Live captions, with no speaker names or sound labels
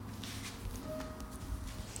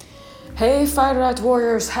Hey Fighter Night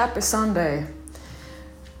Warriors, happy Sunday.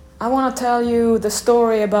 I want to tell you the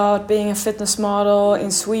story about being a fitness model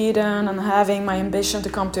in Sweden and having my ambition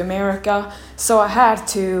to come to America. So I had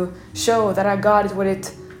to show that I got it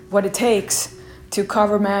what it takes to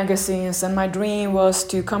cover magazines, and my dream was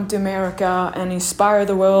to come to America and inspire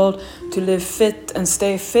the world to live fit and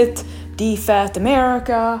stay fit, defat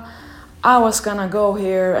America. I was gonna go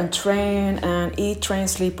here and train and eat, train,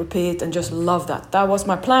 sleep, repeat and just love that. That was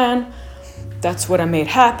my plan. That's what I made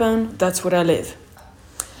happen. That's what I live.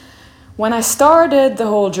 When I started the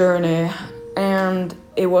whole journey, and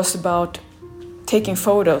it was about taking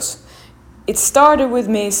photos, it started with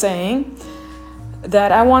me saying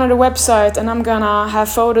that I wanted a website and I'm gonna have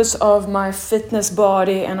photos of my fitness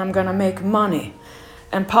body and I'm gonna make money.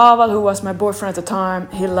 And Pavel, who was my boyfriend at the time,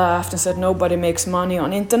 he laughed and said nobody makes money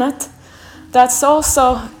on internet. That's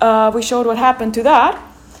also, we showed what happened to that.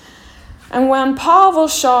 And when Pavel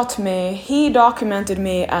shot me, he documented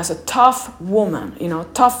me as a tough woman,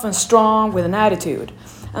 tough and strong with an attitude.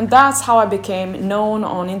 And that's how I became known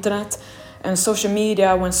on internet and social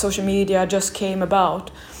media when social media just came about.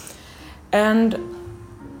 And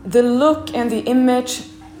the look and the image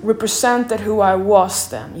represented who I was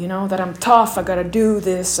then, that I'm tough, I gotta do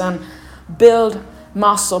this and build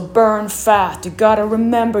muscle, burn fat, you gotta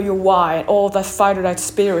remember your why, all that fighter that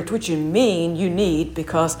spirit, which you need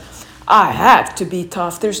because I have to be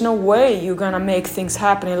tough. There's no way you're gonna make things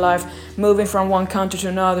happen in life, moving from one country to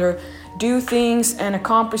another, do things and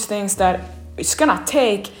accomplish things that it's gonna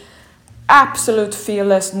take absolute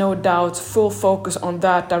fearless, no doubts, full focus on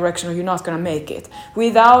that direction or you're not gonna make it.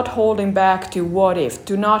 Without holding back to what if,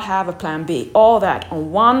 do not have a plan B. All that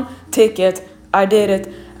on one ticket, I did it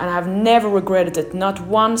and I've never regretted it. Not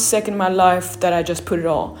 1 second in my life that I just put it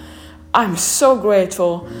all. I'm so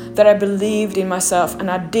grateful that I believed in myself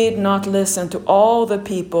and I did not listen to all the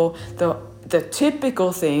people, the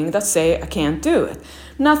typical thing that say I can't do it.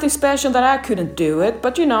 Nothing special that I couldn't do it,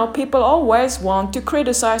 but people always want to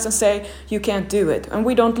criticize and say you can't do it, and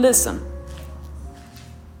we don't listen.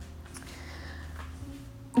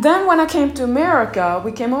 Then when I came to America,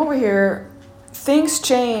 we came over here, things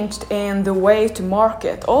changed in the way to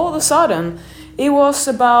market. All of a sudden, it was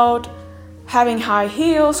about having high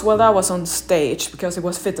heels. Well, that was on stage because it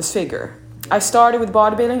was fitness figure. I started with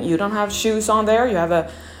bodybuilding. You don't have shoes on there. You have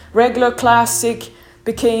a regular classic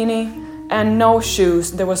bikini and no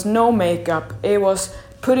shoes. There was no makeup. It was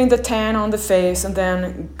putting the tan on the face and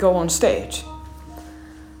then go on stage.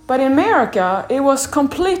 But in America, it was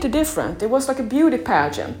completely different. It was like a beauty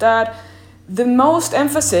pageant that the most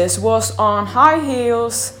emphasis was on high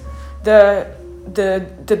heels, the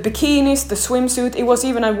bikinis, the swimsuit. It was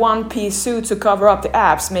even a one-piece suit to cover up the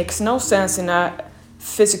abs. Makes no sense in a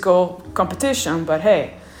physical competition, but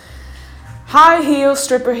hey. High heels,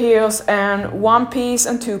 stripper heels, and one-piece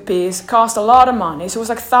and two-piece cost a lot of money. So it was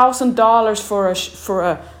like $1,000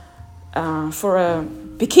 for a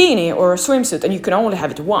bikini or a swimsuit, and you can only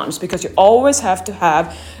have it once because you always have to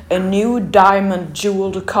have a new diamond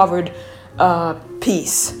jeweled covered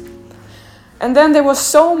piece. And then there was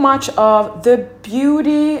so much of the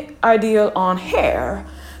beauty ideal on hair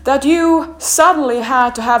that you suddenly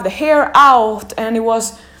had to have the hair out, and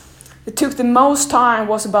it took the most time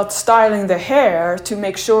was about styling the hair to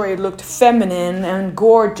make sure it looked feminine and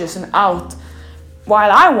gorgeous and out,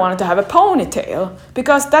 while I wanted to have a ponytail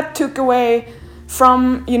because that took away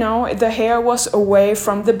from, the hair was away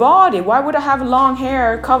from the body. Why would I have long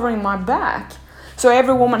hair covering my back? So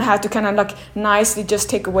every woman had to kind of nicely just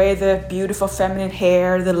take away the beautiful feminine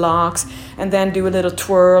hair, the locks, and then do a little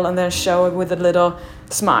twirl and then show it with a little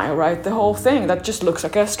smile, right? The whole thing that just looks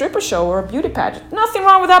like a stripper show or a beauty pageant. Nothing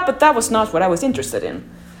wrong with that, but that was not what I was interested in.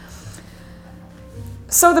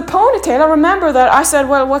 So the ponytail, I remember that I said,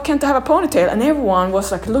 well, why can't I have a ponytail? And everyone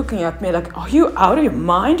was looking at me like, are you out of your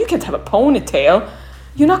mind? You can't have a ponytail.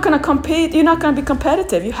 You're not going to compete. You're not going to be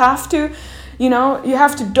competitive. You have to... you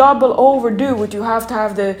have to double overdo it. You have to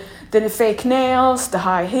have the fake nails, the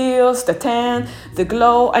high heels, the tan, the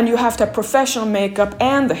glow, and you have to have professional makeup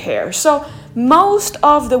and the hair. So most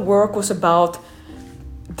of the work was about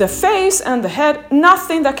the face and the head,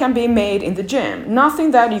 nothing that can be made in the gym,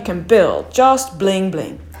 nothing that you can build, just bling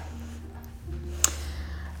bling.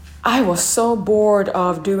 I was so bored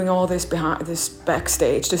of doing all this behind this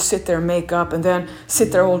backstage, to sit there and make up and then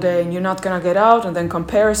sit there all day and you're not gonna get out, and then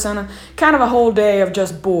comparison and kind of a whole day of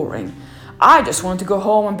just boring. I just want to go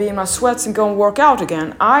home and be in my sweats and go and work out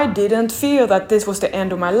again. I didn't feel that this was the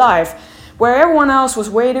end of my life. Where everyone else was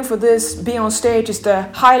waiting for this, be on stage is the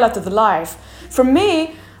highlight of the life. For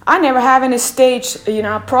me, I never have any stage,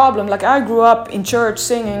 problem. Like I grew up in church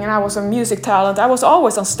singing, and I was a music talent. I was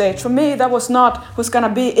always on stage. For me, that was gonna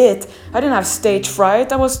be it. I didn't have stage fright.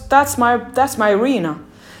 That's my arena.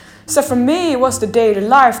 So for me, it was the daily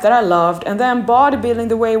life that I loved, and then bodybuilding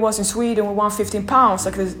the way it was in Sweden with 115 pounds,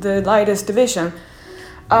 like the lightest division.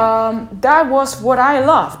 That was what I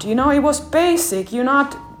loved. It was basic. You're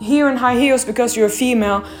not here in high heels because you're a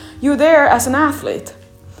female. You're there as an athlete.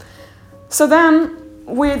 So then,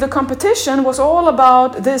 with the competition, was all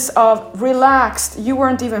about this of relaxed. You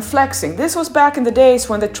weren't even flexing. This was back in the days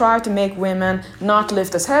when they tried to make women not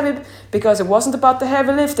lift as heavy because it wasn't about the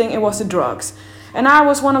heavy lifting, it was the drugs. And I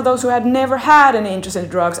was one of those who had never had any interest in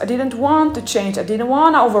drugs. I didn't want to change. I didn't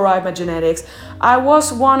want to override my genetics. I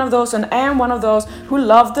was one of those, and am one of those, who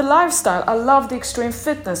loved the lifestyle. I loved the extreme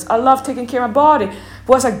fitness. I loved taking care of my body.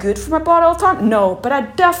 Was I good for my body all the time? No, but I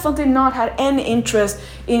definitely not had any interest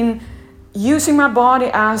in using my body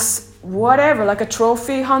as whatever, like a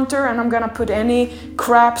trophy hunter, and I'm gonna put any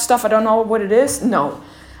crap stuff, I don't know what it is. No.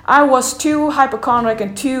 I was too hypochondriac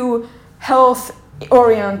and too health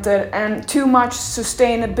oriented and too much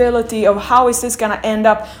sustainability of how is this gonna end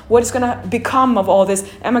up, what is gonna become of all this,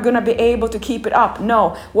 am I gonna be able to keep it up?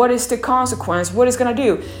 No. What is the consequence? What is gonna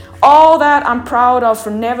do? All that I'm proud of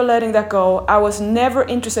for never letting that go. I was never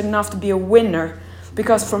interested enough to be a winner,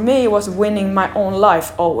 because for me it was winning my own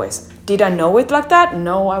life always. Did I know it like that?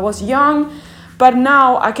 No, I was young, but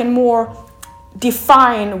now I can more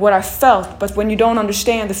define what I felt. But when you don't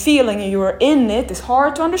understand the feeling and you're in it, it's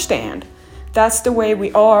hard to understand. That's the way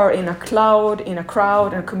we are in a crowd, in a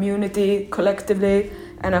community, collectively,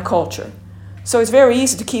 and a culture. So it's very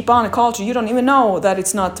easy to keep on a culture. You don't even know that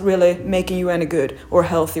it's not really making you any good or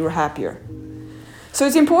healthy or happier. So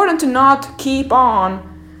it's important to not keep on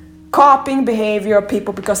copying behavior of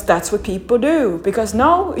people because that's what people do. Because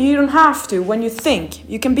no, you don't have to. When you think,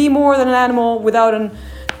 you can be more than an animal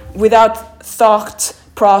without thought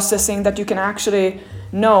processing, that you can actually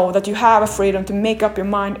know that you have a freedom to make up your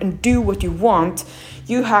mind and do what you want.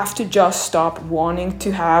 You have to just stop wanting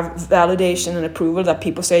to have validation and approval that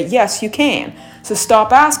people say, yes, you can. So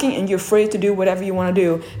stop asking, and you're free to do whatever you want to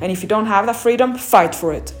do. And if you don't have that freedom, fight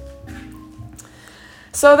for it.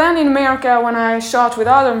 So then in America, when I shot with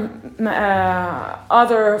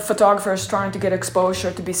other photographers trying to get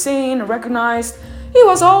exposure, to be seen, recognized, it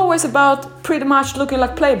was always about pretty much looking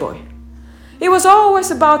like Playboy. It was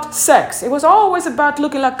always about sex. It was always about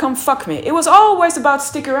looking like come fuck me. It was always about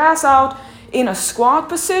stick your ass out in a squat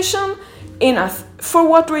position, for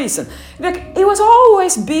what reason? Like, it was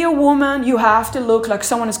always be a woman, you have to look like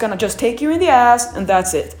someone is gonna just take you in the ass, and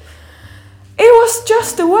that's it. It was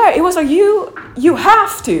just the way. It was like you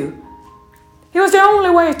have to. It was the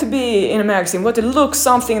only way to be in a magazine, was to look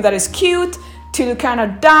something that is cute, to kind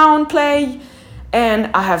of downplay,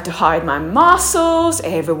 and I have to hide my muscles.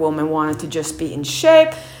 Every woman wanted to just be in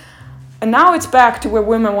shape. And now it's back to where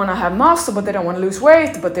women want to have muscle, but they don't want to lose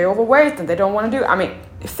weight, but they're overweight and they don't want to do. I mean,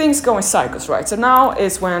 things go in cycles, right? So now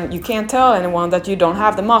is when you can't tell anyone that you don't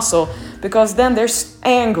have the muscle, because then they're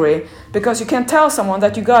angry, because you can't tell someone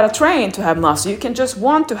that you gotta train to have muscle. You can just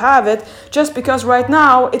want to have it, just because right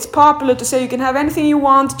now it's popular to say you can have anything you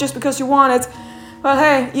want just because you want it. Well,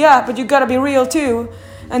 hey, yeah, but you gotta be real too.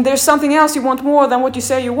 And there's something else you want more than what you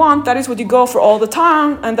say you want. That is what you go for all the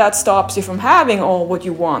time, and that stops you from having all what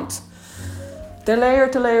you want. They're layer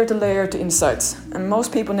to layer to layer to insights. And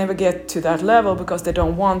most people never get to that level because they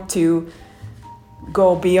don't want to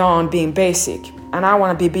go beyond being basic. And I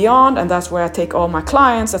want to be beyond, and that's where I take all my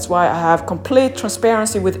clients. That's why I have complete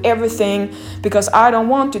transparency with everything, because I don't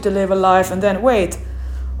want you to live a life and then wait.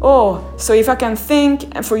 Oh, so if I can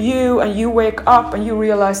think for you and you wake up and you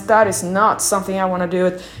realize that is not something I want to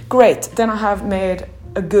do, great, then I have made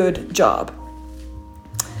a good job.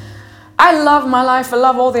 I love my life, I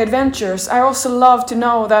love all the adventures. I also love to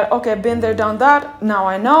know that, okay, I've been there, done that, now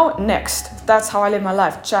I know, next. That's how I live my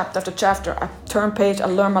life, chapter after chapter. I turn page, I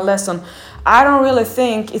learn my lesson. I don't really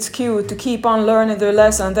think it's cute to keep on learning the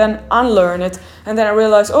lesson and then unlearn it, and then I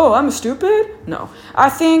realize, oh, I'm stupid? No. I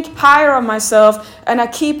think higher of myself, and I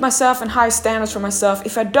keep myself in high standards for myself.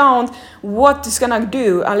 If I don't, what is gonna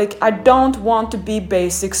do? I don't want to be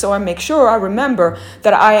basic, so I make sure I remember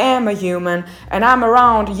that I am a human, and I'm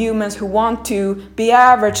around humans who want to be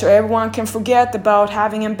average, so everyone can forget about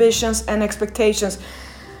having ambitions and expectations.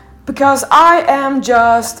 Because I am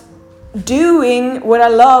just doing what I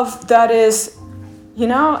love, that is,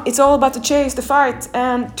 it's all about to chase the fight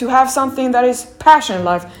and to have something that is passion in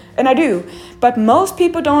life, and I do. But most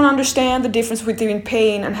people don't understand the difference between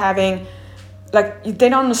pain and having like they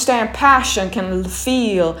don't understand passion can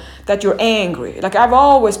feel that you're angry. Like I've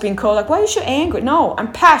always been called like, why is you angry? No,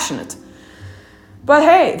 I'm passionate. But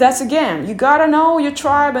hey, that's again, you gotta know your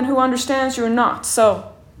tribe and who understands you or not.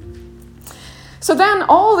 So then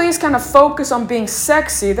all these kind of focus on being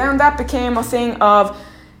sexy, then that became a thing of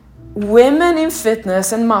women in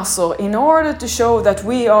fitness and muscle. In order to show that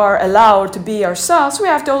we are allowed to be ourselves, we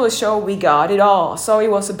have to always show we got it all. So it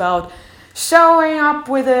was about showing up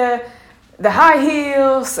with the high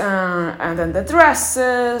heels and then the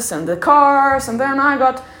dresses and the cars, and then I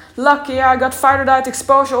got lucky. I got fighter diet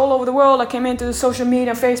exposure all over the world. I came into the social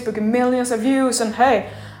media, Facebook, and millions of views, and hey,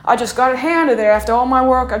 I just got it handed there. After all my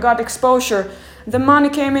work, I got exposure. The money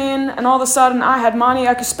came in, and all of a sudden I had money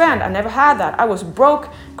I could spend. I never had that. I was broke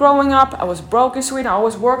growing up. I was broke in Sweden. I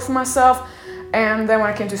always worked for myself. And then when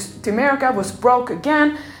I came to America, I was broke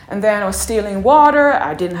again. And then I was stealing water.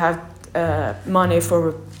 I didn't have money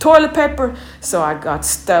for toilet paper, so I got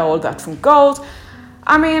stole that from gold.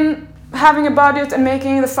 I mean, having a budget and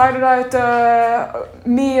making the fighter diet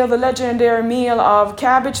meal, the legendary meal of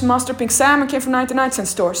cabbage, mustard, pink salmon came from 99-cent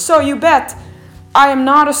stores. So you bet I am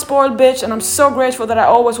not a spoiled bitch, and I'm so grateful that I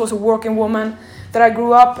always was a working woman, that I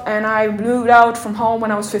grew up and I moved out from home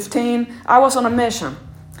when I was 15. I was on a mission.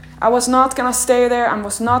 I was not gonna stay there. I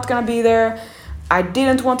was not gonna be there. I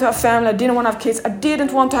didn't want to have family. I didn't want to have kids. I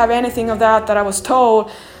didn't want to have anything of that I was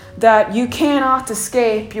told that you cannot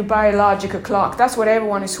escape your biological clock. That's what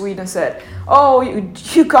everyone in Sweden said. Oh,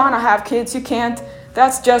 you're gonna have kids. You can't.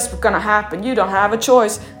 That's just gonna happen. You don't have a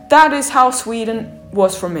choice. That is how Sweden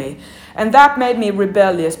was for me. And that made me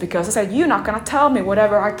rebellious, because I said, you're not gonna tell me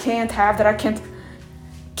whatever I can't have, that I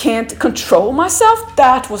can't control myself.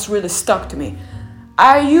 That was really stuck to me.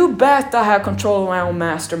 You bet I have control of my own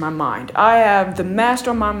master, my mind. I am the master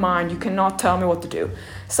of my mind. You cannot tell me what to do.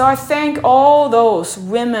 So I thank all those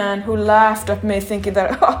women who laughed at me thinking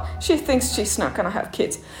that, oh, she thinks she's not gonna have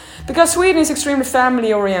kids. Because Sweden is extremely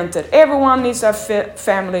family oriented. Everyone needs to have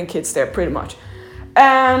family and kids there, pretty much.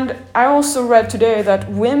 And I also read today that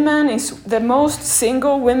women is the most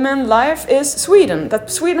single women life is Sweden. That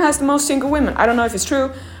Sweden has the most single women. I don't know if it's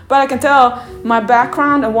true, but I can tell my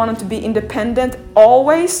background. I wanted to be independent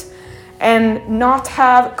always and not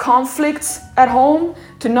have conflicts at home,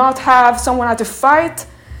 to not have someone I had to fight.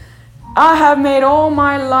 I have made all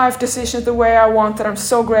my life decisions the way I wanted. I'm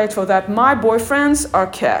so grateful that my boyfriends are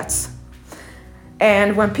cats.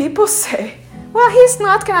 And when people say, well, he's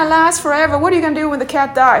not gonna last forever, what are you gonna do when the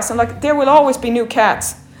cat dies? I'm like, there will always be new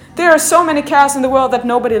cats. There are so many cats in the world that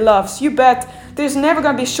nobody loves. You bet there's never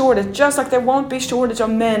gonna be shortage, just like there won't be shortage of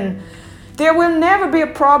men. There will never be a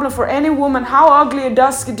problem for any woman, how ugly and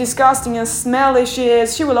disgusting and smelly she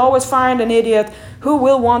is. She will always find an idiot who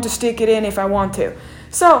will want to stick it in if I want to.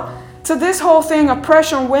 So this whole thing of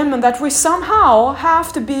pressure on women, that we somehow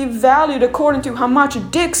have to be valued according to how much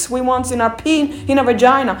dicks we want in our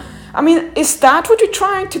vagina. I mean, is that what you're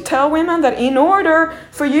trying to tell women? That in order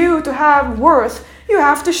for you to have worth, you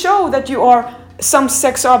have to show that you are some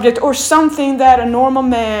sex object or something that a normal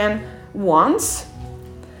man wants?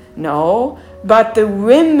 No, but the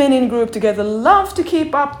women in group together love to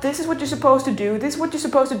keep up. This is what you're supposed to do. This is what you're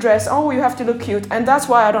supposed to dress. Oh, you have to look cute. And that's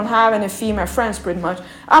why I don't have any female friends, pretty much.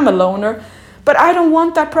 I'm a loner. But I don't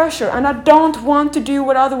want that pressure, and I don't want to do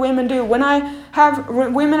what other women do. When I have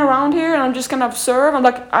women around here and I'm just gonna observe, I'm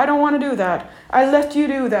like, I don't want to do that. I let you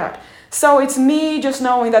do that. So it's me just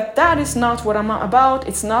knowing that that is not what I'm about.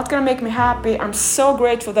 It's not gonna make me happy. I'm so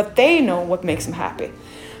grateful that they know what makes them happy.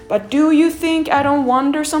 But do you think I don't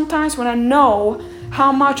wonder sometimes when I know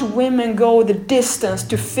how much women go the distance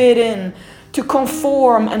to fit in, to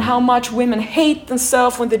conform, and how much women hate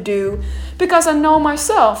themselves when they do? Because I know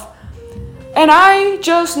myself. And I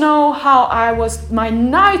just know how my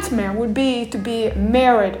nightmare would be to be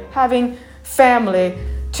married, having family,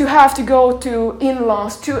 to have to go to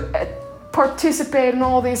in-laws, to participate in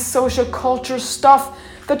all this social culture stuff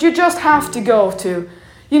that you just have to go to.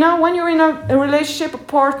 You know, when you're in a relationship, a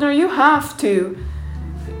partner, you have to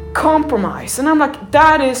compromise. And I'm like,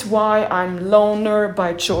 that is why I'm loner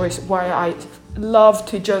by choice, why I love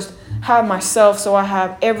to just have myself, so I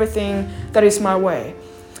have everything that is my way.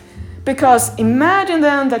 Because imagine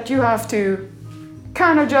then that you have to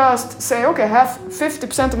kind of just say, okay, have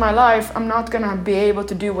 50% of my life, I'm not gonna be able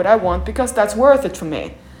to do what I want because that's worth it for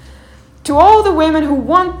me. To all the women who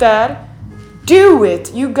want that, do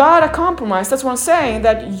it. You gotta compromise. That's what I'm saying,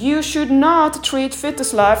 that you should not treat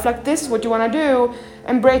fitness life like this is what you wanna do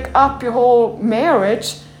and break up your whole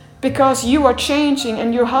marriage because you are changing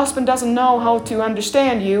and your husband doesn't know how to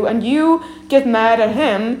understand you and you get mad at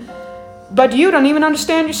him But you don't even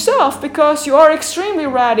understand yourself because you are extremely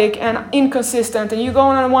erratic and inconsistent, and you're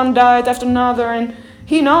going on one diet after another, and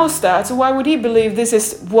he knows that. So why would he believe this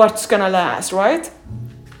is what's gonna last, right?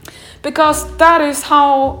 Because that is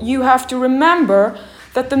how you have to remember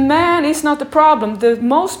that the man is not the problem. The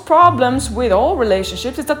most problems with all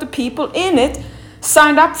relationships is that the people in it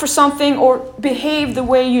signed up for something or behave the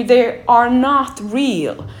way they are not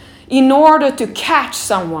real in order to catch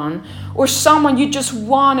someone, or someone you just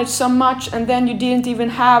wanted so much and then you didn't even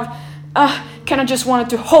have, kind of just wanted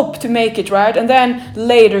to hope to make it, right? And then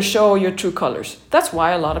later show your true colors. That's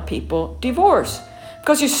why a lot of people divorce.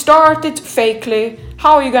 Because you started fakely.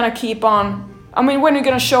 How are you going to keep on? I mean, when are you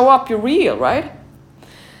going to show up, you're real, right?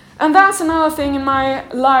 And that's another thing in my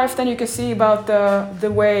life that you can see about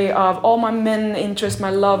the way of all my men interests,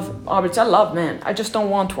 my love objects. I love men. I just don't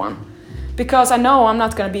want one. Because I know I'm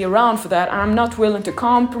not going to be around for that. I'm not willing to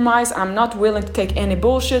compromise. I'm not willing to take any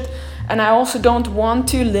bullshit. And I also don't want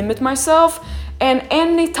to limit myself. And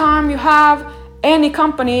anytime you have any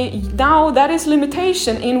company, now that is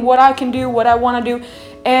limitation in what I can do, what I want to do.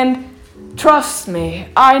 And trust me,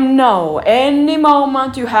 I know any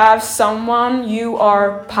moment you have someone, you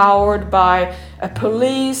are powered by a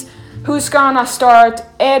police who's gonna start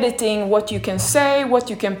editing what you can say, what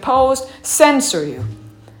you can post, censor you.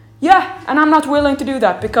 Yeah, and I'm not willing to do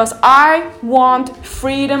that because I want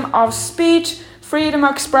freedom of speech, freedom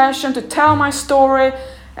of expression, to tell my story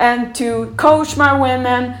and to coach my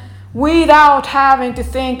women without having to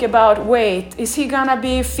think about, wait, is he gonna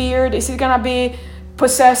be feared? Is he gonna be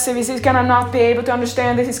possessive? Is he gonna not be able to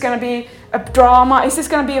understand this? Is it gonna be a drama? Is this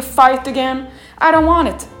gonna be a fight again? I don't want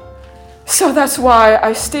it. So that's why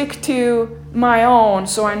I stick to my own,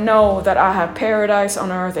 so I know that I have paradise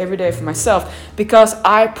on earth every day for myself, because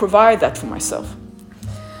I provide that for myself.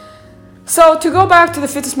 So to go back to the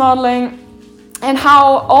fitness modeling and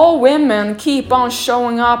how all women keep on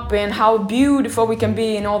showing up in how beautiful we can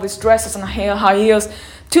be in all these dresses and high heels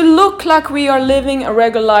to look like we are living a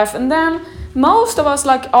regular life, and then most of us,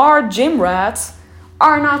 like our gym rats,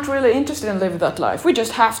 are not really interested in living that life. We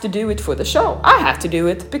just have to do it for the show. I had to do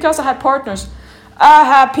it because I had partners. I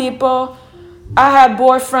had people, I had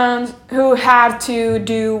boyfriends who had to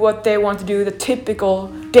do what they want to do, the typical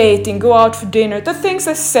dating, go out for dinner. The things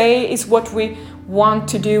they say is what we want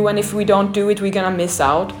to do, and if we don't do it, we're gonna miss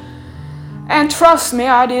out. And trust me,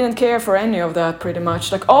 I didn't care for any of that pretty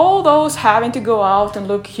much. Like all those having to go out and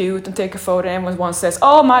look cute and take a photo, and everyone says,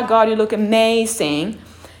 oh my God, you look amazing.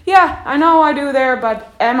 Yeah, I know I do there,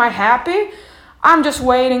 but am I happy? I'm just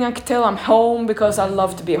waiting until I'm home because I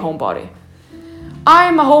love to be a homebody.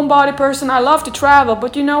 I'm a homebody person. I love to travel,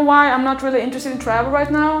 but you know why I'm not really interested in travel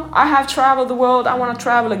right now? I have traveled the world. I want to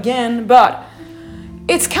travel again, but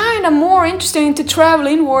it's kind of more interesting to travel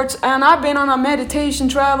inwards, and I've been on a meditation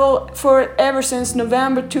travel for ever since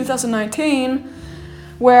November 2019,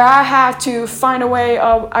 where I had to find a way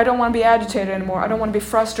of, I don't want to be agitated anymore. I don't want to be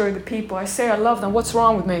frustrated with people. I say I love them. What's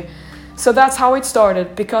wrong with me? So that's how it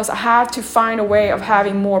started, because I had to find a way of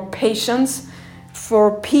having more patience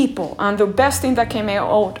for people. And the best thing that came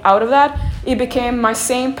out of that, it became my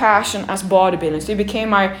same passion as bodybuilding. So it became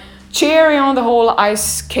my cherry on the whole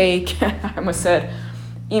ice cake, I must say,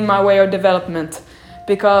 in my way of development,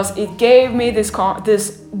 because it gave me this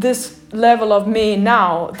level of me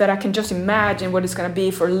now that I can just imagine what it's going to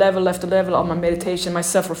be for level after level of my meditation, my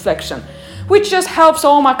self-reflection, which just helps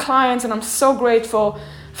all my clients. And I'm so grateful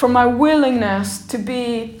for my willingness to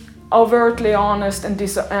be overtly honest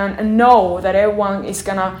and know that everyone is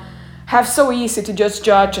going to have so easy to just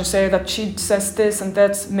judge and say that she says this and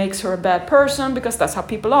that makes her a bad person, because that's how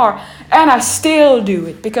people are. And I still do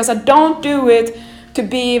it because I don't do it to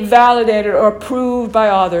be validated or approved by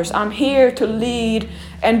others. I'm here to lead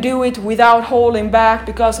and do it without holding back,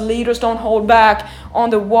 because leaders don't hold back on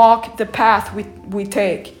the path we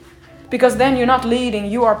take. Because then you're not leading,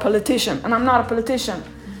 you are a politician, and I'm not a politician.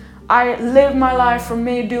 I live my life for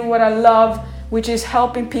me, doing what I love, which is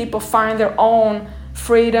helping people find their own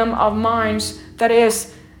freedom of minds that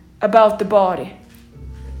is about the body.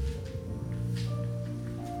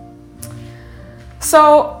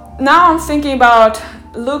 So now I'm thinking about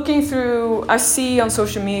looking through, I see on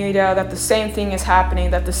social media that the same thing is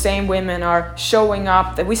happening, that the same women are showing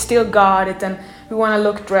up, that we still got it and we want to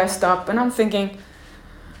look dressed up. And I'm thinking,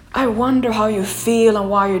 I wonder how you feel and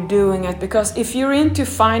why you're doing it. Because if you're into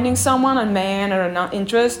finding someone, a man or an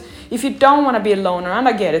interest, if you don't want to be a loner, and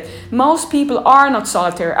I get it, most people are not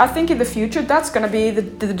solitary. I think in the future that's going to be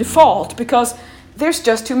the default, because there's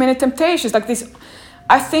just too many temptations like this.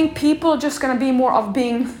 I think people are just going to be more of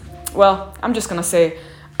being, well, I'm just going to say,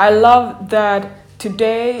 I love that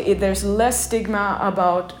today there's less stigma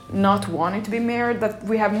about not wanting to be married, that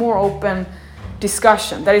we have more open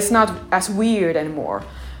discussion, that it's not as weird anymore.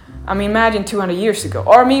 I mean, imagine 200 years ago,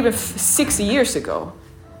 or maybe 60 years ago,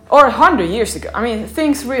 or 100 years ago. I mean,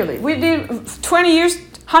 things really. We did 20 years,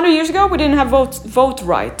 100 years ago, we didn't have vote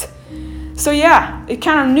right. So yeah, it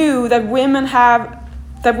kind of knew that women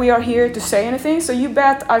that we are here to say anything. So you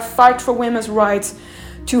bet I fight for women's rights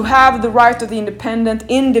to have the right of the independent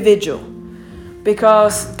individual.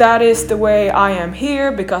 Because that is the way I am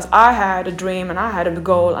here, because I had a dream and I had a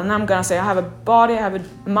goal, and I'm gonna say I have a body, I have a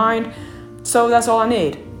mind, so that's all I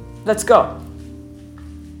need. Let's go.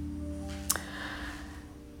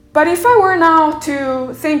 But if I were now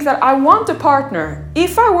to think that I want a partner,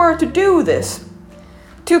 if I were to do this,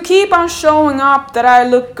 to keep on showing up that I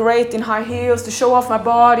look great in high heels, to show off my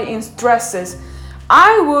body in dresses,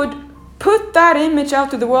 I would put that image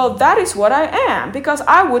out to the world. That is what I am, because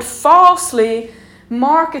I would falsely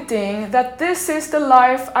marketing that this is the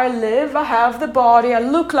life I live. I have the body, I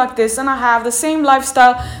look like this, and I have the same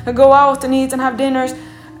lifestyle. I go out and eat and have dinners.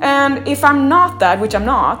 And if I'm not that, which I'm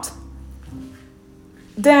not,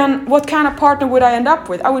 then what kind of partner would I end up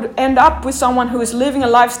with? I would end up with someone who is living a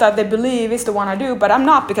lifestyle they believe is the one I do, but I'm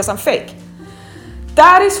not, because I'm fake.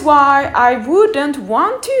 That is why I wouldn't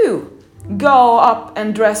want to go up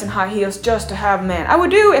and dress in high heels just to have men. I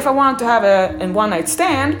would do if I wanted to have a one-night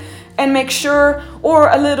stand and make sure, or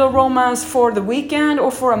a little romance for the weekend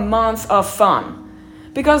or for a month of fun.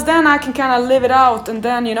 Because then I can kind of live it out and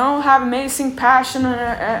then, have amazing passion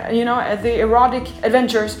and, the erotic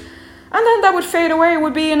adventures. And then that would fade away. It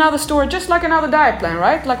would be another story, just like another diet plan,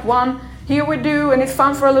 right? Like one, here we do, and it's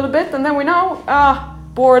fun for a little bit, and then we know,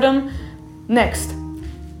 boredom, next.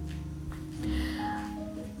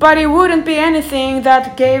 But it wouldn't be anything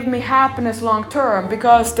that gave me happiness long term,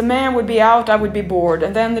 because the man would be out, I would be bored,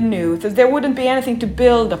 and then the new. There wouldn't be anything to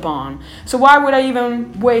build upon. So why would I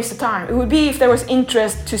even waste the time? It would be if there was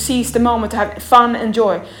interest to seize the moment, to have fun and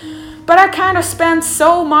joy. But I kind of spent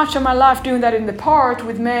so much of my life doing that in the park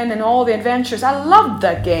with men and all the adventures. I loved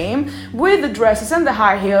that game with the dresses and the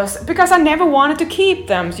high heels, because I never wanted to keep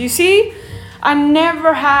them. You see? I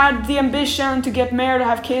never had the ambition to get married or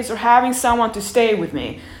have kids or having someone to stay with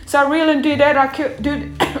me. So I really did that.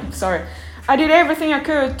 I did everything I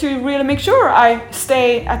could to really make sure I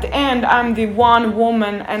stay at the end. I'm the one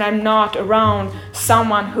woman, and I'm not around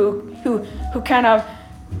someone who kind of,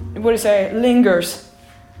 lingers.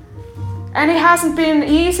 And it hasn't been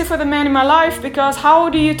easy for the men in my life, because how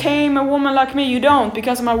do you tame a woman like me? You don't,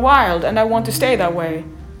 because I'm wild and I want to stay that way.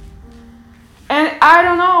 And I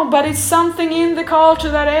don't know, but it's something in the culture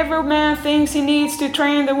that every man thinks he needs to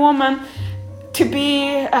train the woman to be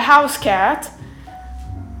a house cat.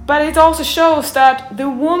 But it also shows that the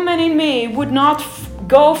woman in me would not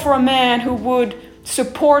go for a man who would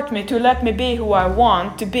support me to let me be who I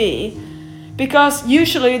want to be. Because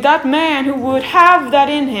usually that man who would have that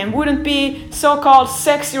in him wouldn't be so-called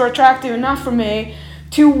sexy or attractive enough for me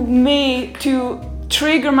to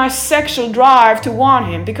trigger my sexual drive to want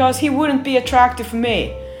him, because he wouldn't be attractive for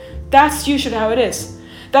me. That's usually how it is.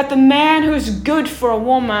 That the man who is good for a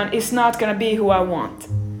woman is not going to be who I want.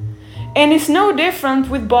 And it's no different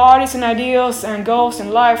with bodies and ideals and goals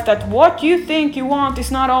in life, that what you think you want is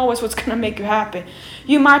not always what's going to make you happy.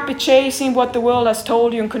 You might be chasing what the world has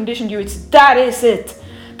told you and conditioned you. That is it.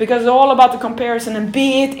 Because it's all about the comparison, and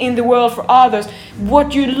be it in the world for others.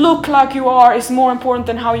 What you look like you are is more important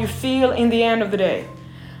than how you feel in the end of the day.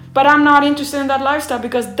 But I'm not interested in that lifestyle,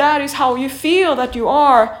 because that is how you feel, that you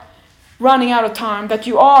are running out of time, that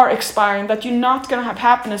you are expiring, that you're not going to have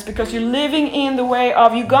happiness, because you're living in the way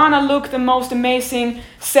of you're going to look the most amazing,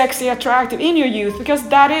 sexy, attractive in your youth. Because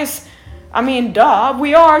that is,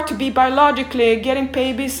 we are to be biologically getting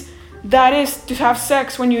babies. That is to have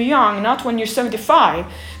sex when you're young, not when you're 75.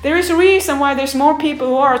 There is a reason why there's more people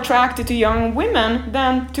who are attracted to young women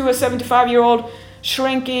than to a 75-year-old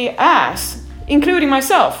shrinky ass, including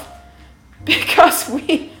myself. Because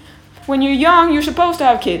when you're young, you're supposed to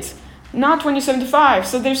have kids, not when you're 75.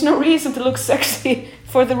 So there's no reason to look sexy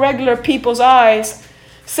for the regular people's eyes.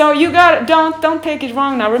 So don't take it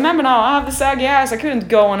wrong now. Remember now, I have the saggy ass. I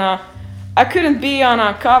couldn't be on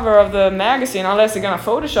a cover of the magazine unless they're gonna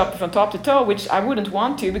Photoshop it from top to toe, which I wouldn't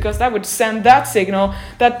want to, because that would send that signal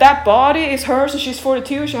that body is hers and she's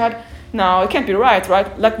 42. No, it can't be right?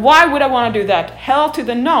 Like, why would I want to do that? Hell to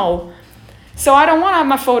the no. So I don't want to have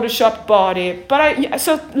my Photoshopped body.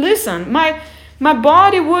 So listen, my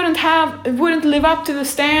body wouldn't live up to the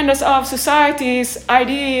standards of society's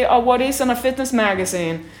idea of what is on a fitness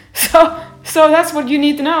magazine. So that's what you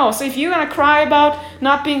need to know. So if you're gonna cry about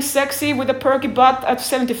not being sexy with a perky butt at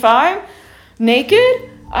 75, naked,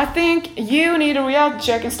 I think you need a reality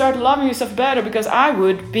check and start loving yourself better, because I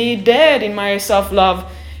would be dead in my self-love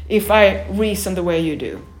if I reason the way you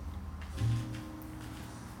do.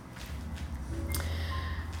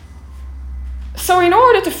 So in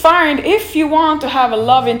order to find, if you want to have a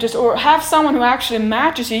love interest or have someone who actually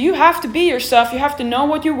matches you, you have to be yourself. You have to know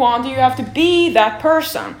what you want. You have to be that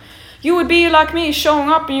person. You would be like me, showing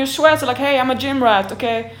up in your sweats like, hey, I'm a gym rat,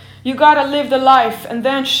 okay? You gotta live the life and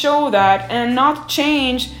then show that, and not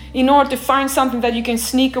change in order to find something that you can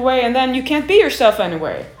sneak away, and then you can't be yourself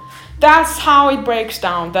anyway. That's how it breaks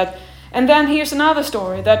down. And then here's another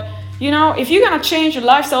story that, if you're gonna change your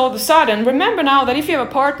lifestyle all of a sudden, remember now that if you have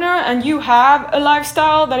a partner and you have a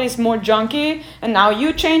lifestyle that is more junky, and now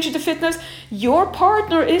you change it to fitness, your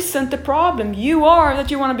partner isn't the problem. You are that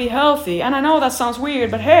you wanna be healthy. And I know that sounds weird,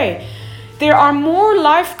 but hey, there are more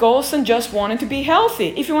life goals than just wanting to be healthy.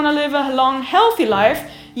 If you wanna live a long, healthy life,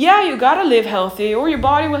 yeah, you gotta live healthy or your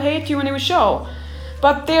body will hate you and it will show.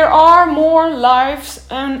 But there are more lives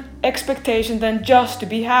and expectations than just to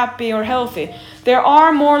be happy or healthy. There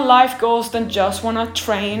are more life goals than just want to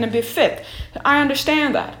train and be fit. I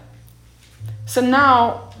understand that. So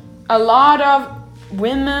now a lot of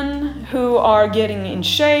women who are getting in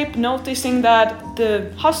shape, noticing that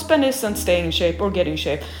the husband isn't staying in shape or getting in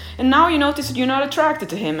shape. And now you notice that you're not attracted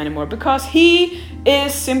to him anymore because he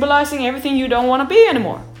is symbolizing everything you don't want to be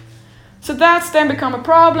anymore. So that's then become a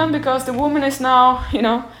problem because the woman is now,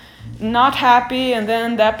 not happy, and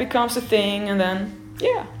then that becomes a thing, and then,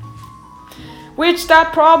 yeah. Which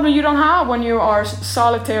that problem you don't have when you are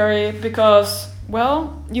solitary because,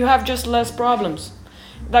 well, you have just less problems.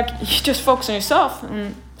 Like, you just focus on yourself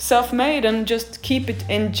and self-made and just keep it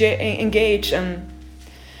engaged, and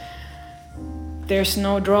there's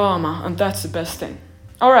no drama, and that's the best thing.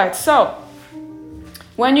 All right, so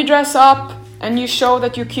when you dress up and you show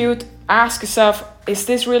that you're cute, ask yourself, is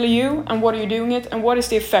this really you? And what are you doing it? And what is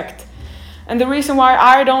the effect? And the reason why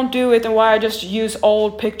I don't do it and why I just use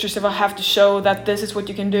old pictures if I have to show that this is what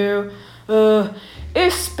you can do,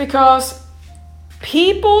 is because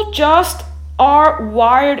people just are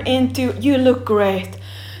wired into, you look great.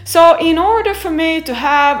 So in order for me to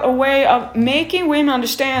have a way of making women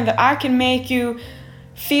understand that I can make you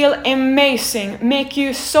feel amazing, make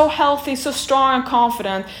you so healthy, so strong and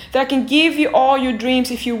confident, that I can give you all your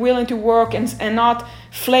dreams if you're willing to work and not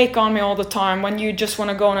flake on me all the time when you just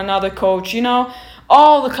want to go on another coach.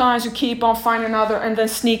 All the clients who keep on finding another and then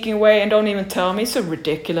sneaking away and don't even tell me. It's so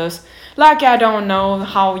ridiculous. Like I don't know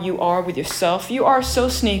how you are with yourself. You are so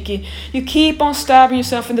sneaky. You keep on stabbing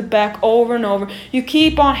yourself in the back over and over. You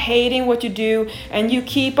keep on hating what you do and you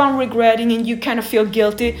keep on regretting and you kind of feel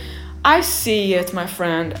guilty. I see it, my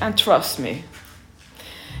friend, and trust me.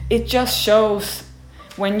 It just shows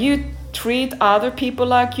when you treat other people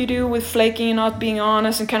like you do, with flaking and not being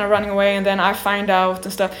honest and kind of running away, and then I find out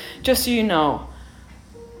and stuff, just so you know,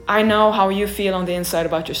 I know how you feel on the inside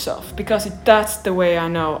about yourself, because that's the way I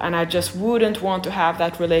know, and I just wouldn't want to have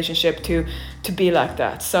that relationship to be like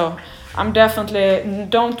that. So I'm definitely,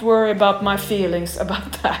 don't worry about my feelings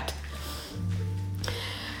about that.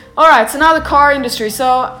 All right, so now the car industry.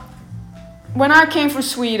 So when I came from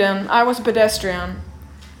Sweden, I was a pedestrian.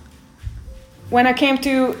 When I came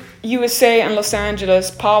to USA and Los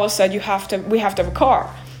Angeles, Pavel said we have to have a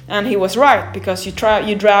car. And he was right, because you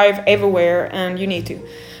drive everywhere and you need to.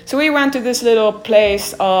 So we went to this little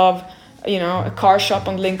place of, a car shop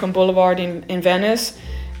on Lincoln Boulevard in Venice.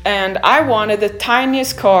 And I wanted the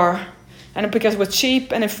tiniest car, and because it was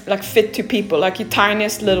cheap and it fit two people, like the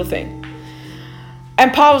tiniest little thing.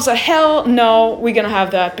 And Paul said, hell no, we're going to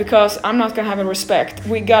have that, because I'm not going to have a respect.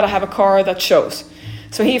 We got to have a car that shows.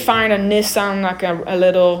 So he found a Nissan, like a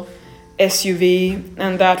little SUV,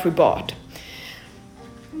 and that we bought.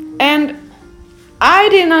 And I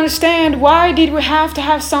didn't understand, why did we have to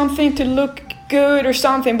have something to look good or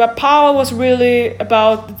something? But Paul was really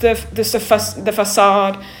about the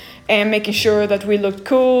facade and making sure that we looked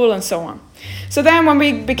cool and so on. So then when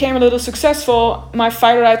we became a little successful, my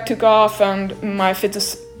fighter ride took off, and my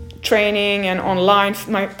fitness training and online,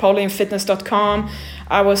 my paulinefitness.com,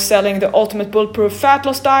 I was selling the ultimate bulletproof fat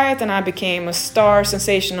loss diet, and I became a star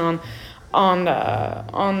sensation in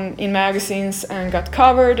magazines and got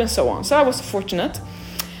covered and so on. So I was fortunate.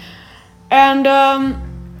 And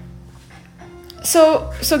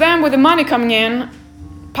so then with the money coming in,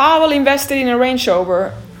 Pavel invested in a Range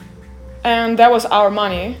Rover, and that was our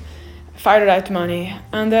money. Fighter ride money.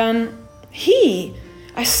 And then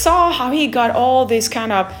I saw how he got all this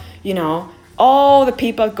kind of, all the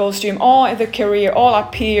people at Goldstream, all in the career, all our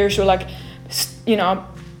peers were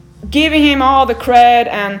giving him all the cred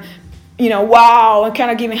and, wow, and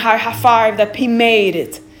kind of giving high five that he made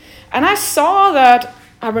it. And I saw that,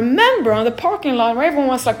 I remember on the parking lot where everyone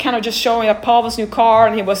was like kind of just showing up Pavel's new car,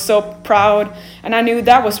 and he was so proud. And I knew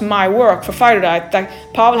that was my work for Fighter Night. That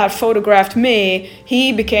Pavel had photographed me.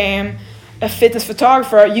 He became a fitness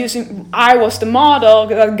photographer I was the model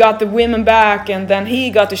that got the women back, and then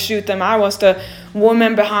he got to shoot them. I was the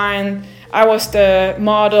woman behind, I was the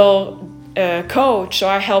model coach, so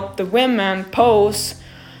I helped the women pose.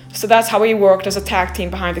 So that's how we worked as a tag team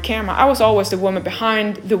behind the camera. I was always the woman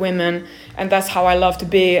behind the women, and that's how I love to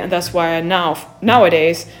be, and that's why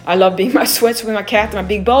nowadays I love being my sweats with my cat and my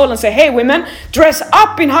big bowl and say, hey women, dress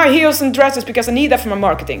up in high heels and dresses because I need that for my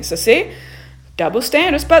marketing. So see, double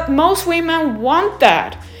standards, but most women want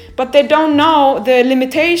that. But they don't know the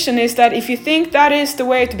limitation is that if you think that is the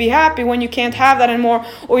way to be happy when you can't have that anymore,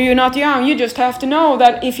 or you're not young, you just have to know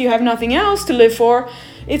that if you have nothing else to live for,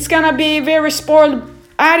 it's gonna be very spoiled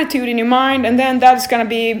attitude in your mind, and then that's going to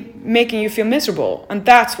be making you feel miserable, and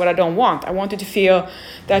that's what I don't want. I want you to feel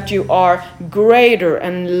that you are greater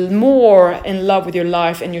and more in love with your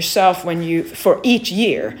life and yourself for each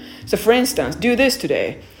year. So for instance, do this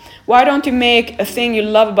today. Why don't you make a thing you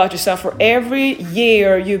love about yourself for every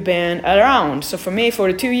year you've been around? So for me,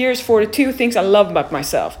 42 years, 42 things I love about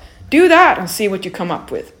myself. Do that and see what you come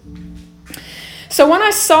up with. So when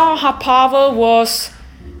I saw how Pavel was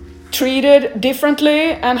treated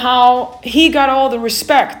differently and how he got all the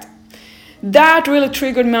respect, that really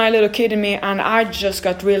triggered my little kid in me, and I just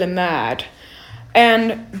got really mad.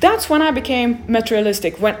 And that's when I became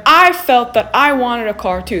materialistic, when I felt that I wanted a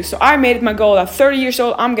car too. So I made it my goal at 30 years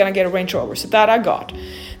old, I'm gonna get a Range Rover. So that I got.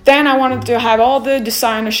 Then I wanted to have all the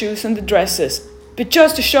designer shoes and the dresses, but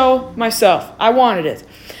just to show myself I wanted it.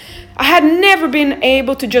 I had never been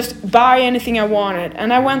able to just buy anything I wanted.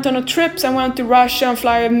 And I went on trips. I went to Russia and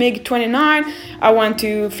fly a MiG-29. I went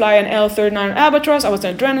to fly an L-39 Albatross. I was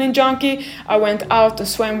an adrenaline junkie. I went out and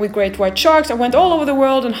swam with great white sharks. I went all over the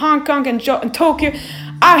world in Hong Kong and Tokyo.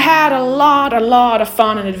 I had a lot of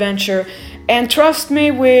fun and adventure. And trust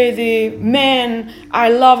me, with the men, I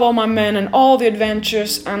love all my men and all the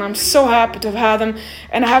adventures, and I'm so happy to have had them.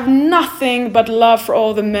 And I have nothing but love for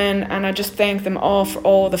all the men, and I just thank them all for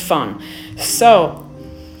all the fun. So,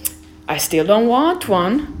 I still don't want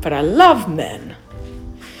one, but I love men.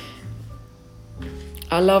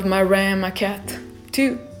 I love my ram, my cat,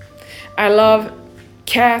 too. I love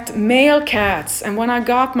male cats, and when I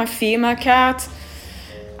got my female cat,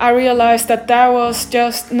 I realized that was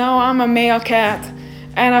just, no, I'm a male cat.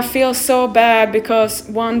 And I feel so bad because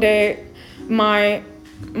one day my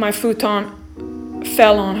futon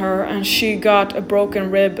fell on her and she got a broken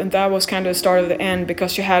rib, and that was kind of the start of the end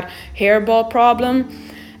because she had hairball problem,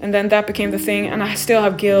 and then that became the thing, and I still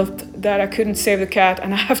have guilt that I couldn't save the cat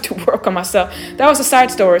and I have to work on myself. That was a side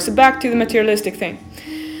story. So back to the materialistic thing.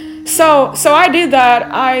 So I did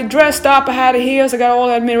that. I dressed up, I had heels, I got all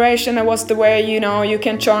the admiration. That was the way, you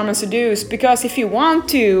can charm and seduce. Because if you want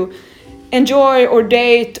to enjoy or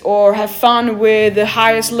date or have fun with the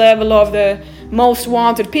highest level of the most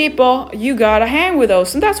wanted people, you gotta hang with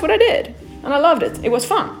those. And that's what I did. And I loved it. It was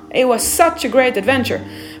fun. It was such a great adventure.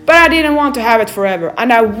 But I didn't want to have it forever.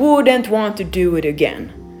 And I wouldn't want to do it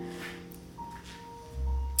again.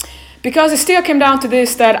 Because it still came down to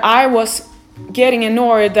this, that I was getting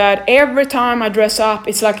annoyed that every time I dress up,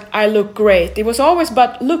 it's like I look great. It was always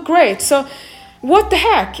but look great. So what the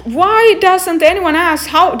heck? Why doesn't anyone ask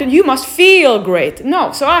how you must feel great?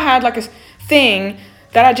 No. So I had like a thing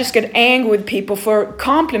that I just get angry with people for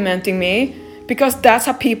complimenting me, because that's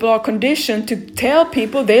how people are conditioned to tell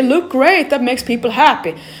people they look great. That makes people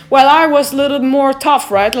happy. Well, I was a little more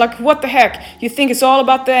tough, right? Like, what the heck? You think it's all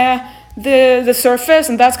about the surface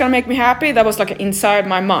and that's gonna make me happy? That was like inside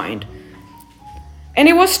my mind. And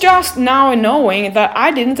it was just now knowing that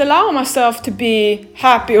I didn't allow myself to be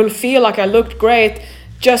happy or feel like I looked great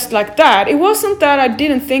just like that. It wasn't that I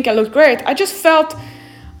didn't think I looked great. I just felt,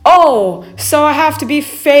 so I have to be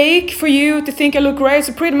fake for you to think I look great.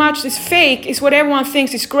 So pretty much this fake is what everyone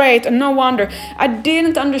thinks is great, and no wonder. I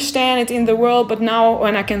didn't understand it in the world, but now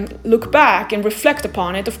when I can look back and reflect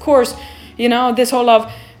upon it, of course, this whole of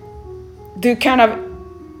the kind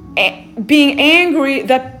of being angry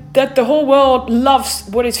that the whole world loves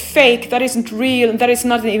what is fake, that isn't real, and that is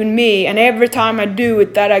not even me. And every time I do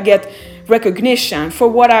it, that I get recognition for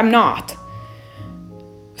what I'm not.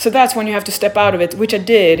 So that's when you have to step out of it, which I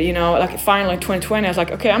did, like finally in 2020, I was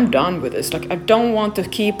like, okay, I'm done with this. Like, I don't want to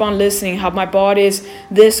keep on listening how my body is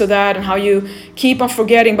this or that, and how you keep on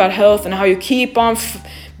forgetting about health, and how you keep on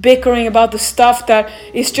bickering about the stuff that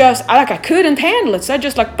is just, I couldn't handle it. So I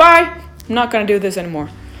just bye, I'm not going to do this anymore.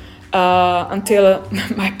 until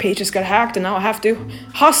my pages got hacked, and now I have to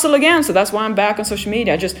hustle again. So that's why I'm back on social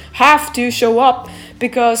media. I just have to show up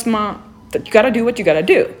because you gotta do what you gotta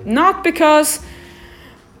do. Not because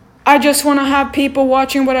I just want to have people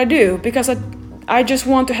watching what I do, because I just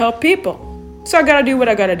want to help people. So I gotta do what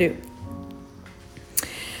I gotta do.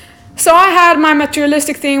 So I had my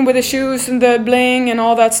materialistic thing with the shoes and the bling and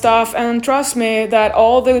all that stuff, and trust me that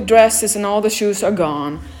all the dresses and all the shoes are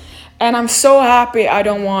gone. And I'm so happy I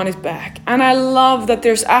don't want it back. And I love that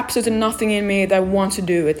there's absolutely nothing in me that wants to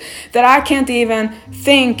do it. That I can't even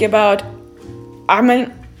think about,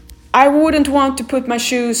 I wouldn't want to put my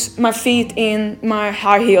feet in my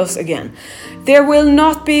high heels again. There will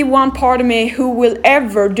not be one part of me who will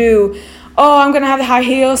ever do, oh, I'm going to have the high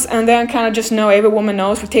heels, and then kind of just know every woman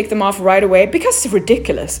knows we take them off right away, because it's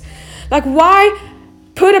ridiculous. Like, why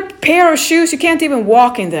put a pair of shoes you can't even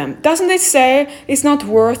walk in them? Doesn't it say it's not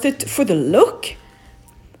worth it for the look?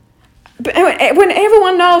 But when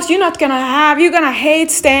everyone knows you're gonna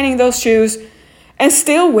hate standing in those shoes, and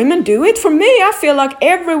still women do it. For me, I feel like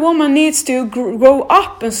every woman needs to grow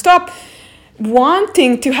up and stop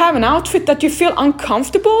wanting to have an outfit that you feel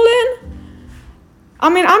uncomfortable in. I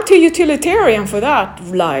mean, I'm too utilitarian for that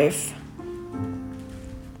life.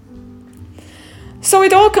 So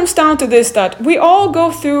it all comes down to this, that we all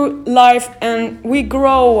go through life and we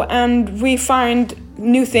grow and we find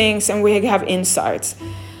new things and we have insights.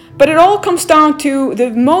 But it all comes down to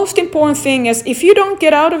the most important thing is, if you don't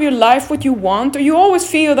get out of your life what you want, or you always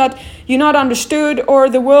feel that you're not understood or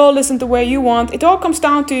the world isn't the way you want, it all comes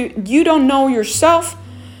down to you don't know yourself.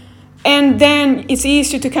 And then it's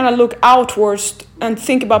easier to kind of look outwards and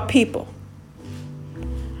think about people.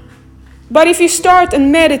 But if you start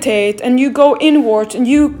and meditate and you go inwards and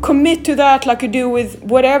you commit to that like you do with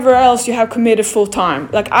whatever else you have committed full time.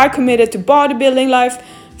 Like I committed to bodybuilding life,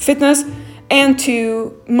 fitness, and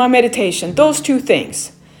to my meditation. Those two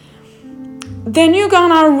things. Then you're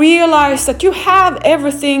gonna realize that you have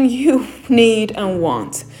everything you need and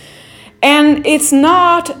want. And it's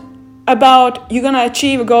not about you're gonna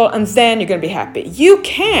achieve a goal and then you're gonna be happy. You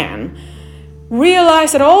can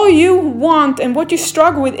realize that all you want and what you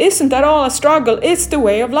struggle with isn't at all a struggle. It's the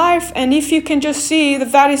way of life. And if you can just see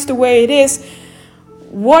that that is the way it is,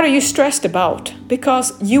 what are you stressed about?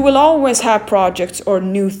 Because you will always have projects or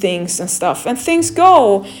new things and stuff. And things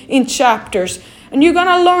go in chapters. And you're going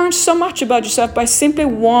to learn so much about yourself by simply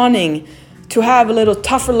wanting to have a little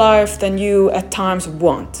tougher life than you at times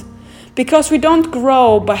want. Because we don't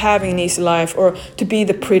grow by having an easy life, or to be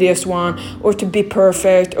the prettiest one, or to be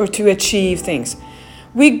perfect, or to achieve things.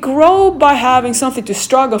 We grow by having something to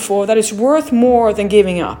struggle for that is worth more than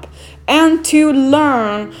giving up. And to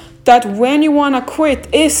learn that when you want to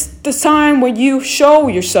quit is the time when you show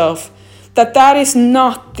yourself that that is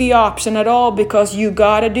not the option at all, because you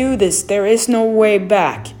gotta do this. There is no way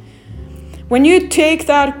back. When you take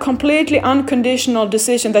that completely unconditional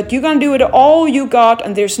decision that you're going to do it all you got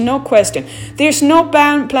and there's no question, there's no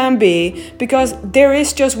plan B, because there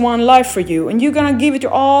is just one life for you and you're going to give it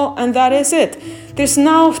your all and that is it. There's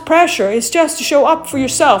no pressure. It's just to show up for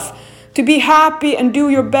yourself, to be happy and do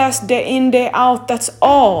your best day in, day out. That's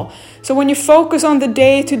all. So when you focus on the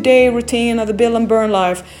day-to-day routine of the build and burn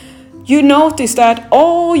life, you notice that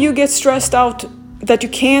all you get stressed out that you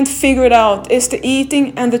can't figure it out is the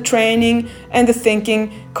eating and the training and the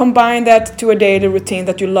thinking. Combine that to a daily routine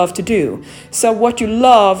that you love to do. So what you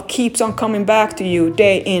love keeps on coming back to you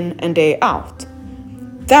day in and day out.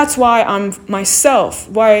 That's why I'm myself,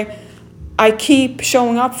 why I keep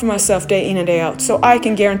showing up for myself day in and day out. So I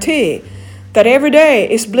can guarantee that every day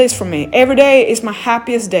is bliss for me. Every day is my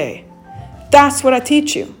happiest day. That's what I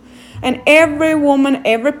teach you. And every woman,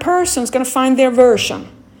 every person is going to find their version.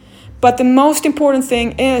 But the most important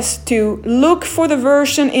thing is to look for the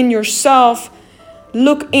version in yourself,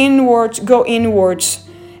 look inwards, go inwards,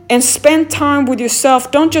 and spend time with yourself.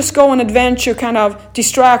 Don't just go on adventure, kind of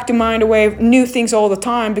distract your mind away, new things all the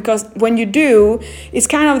time, because when you do, it's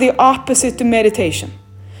kind of the opposite to meditation.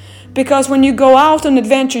 Because when you go out on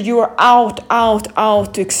adventure, you are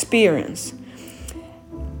out to experience.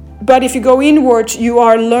 But if you go inwards, you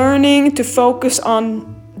are learning to focus on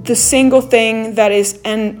the single thing that is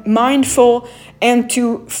mindful, and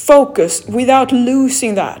to focus without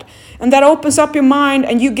losing that. And that opens up your mind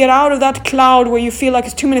and you get out of that cloud where you feel like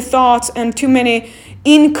it's too many thoughts and too many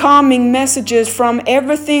incoming messages from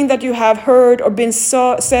everything that you have heard or been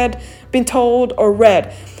said, been told or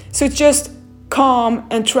read. So it's just calm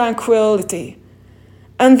and tranquility.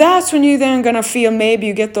 And that's when you're then going to feel, maybe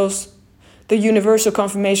you get the universal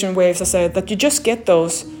confirmation waves, I said, that you just get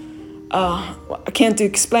those. I can't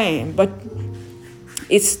explain, but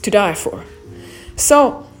it's to die for.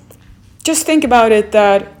 So just think about it,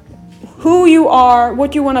 that who you are,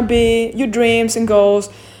 what you want to be, your dreams and goals,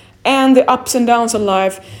 and the ups and downs of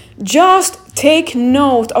life. Just take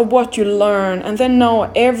note of what you learn, and then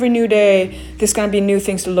know every new day there's going to be new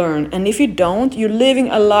things to learn. And if you don't, you're living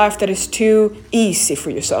a life that is too easy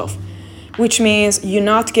for yourself, which means you're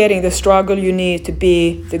not getting the struggle you need to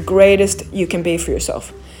be the greatest you can be for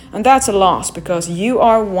yourself. And that's a loss, because you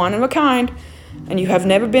are one of a kind, and you have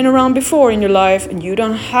never been around before in your life, and you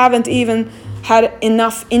haven't even had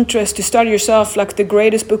enough interest to study yourself like the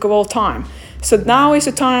greatest book of all time. So now is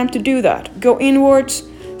the time to do that. Go inwards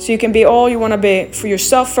so you can be all you want to be for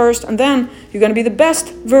yourself first, and then you're going to be the best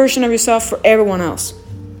version of yourself for everyone else.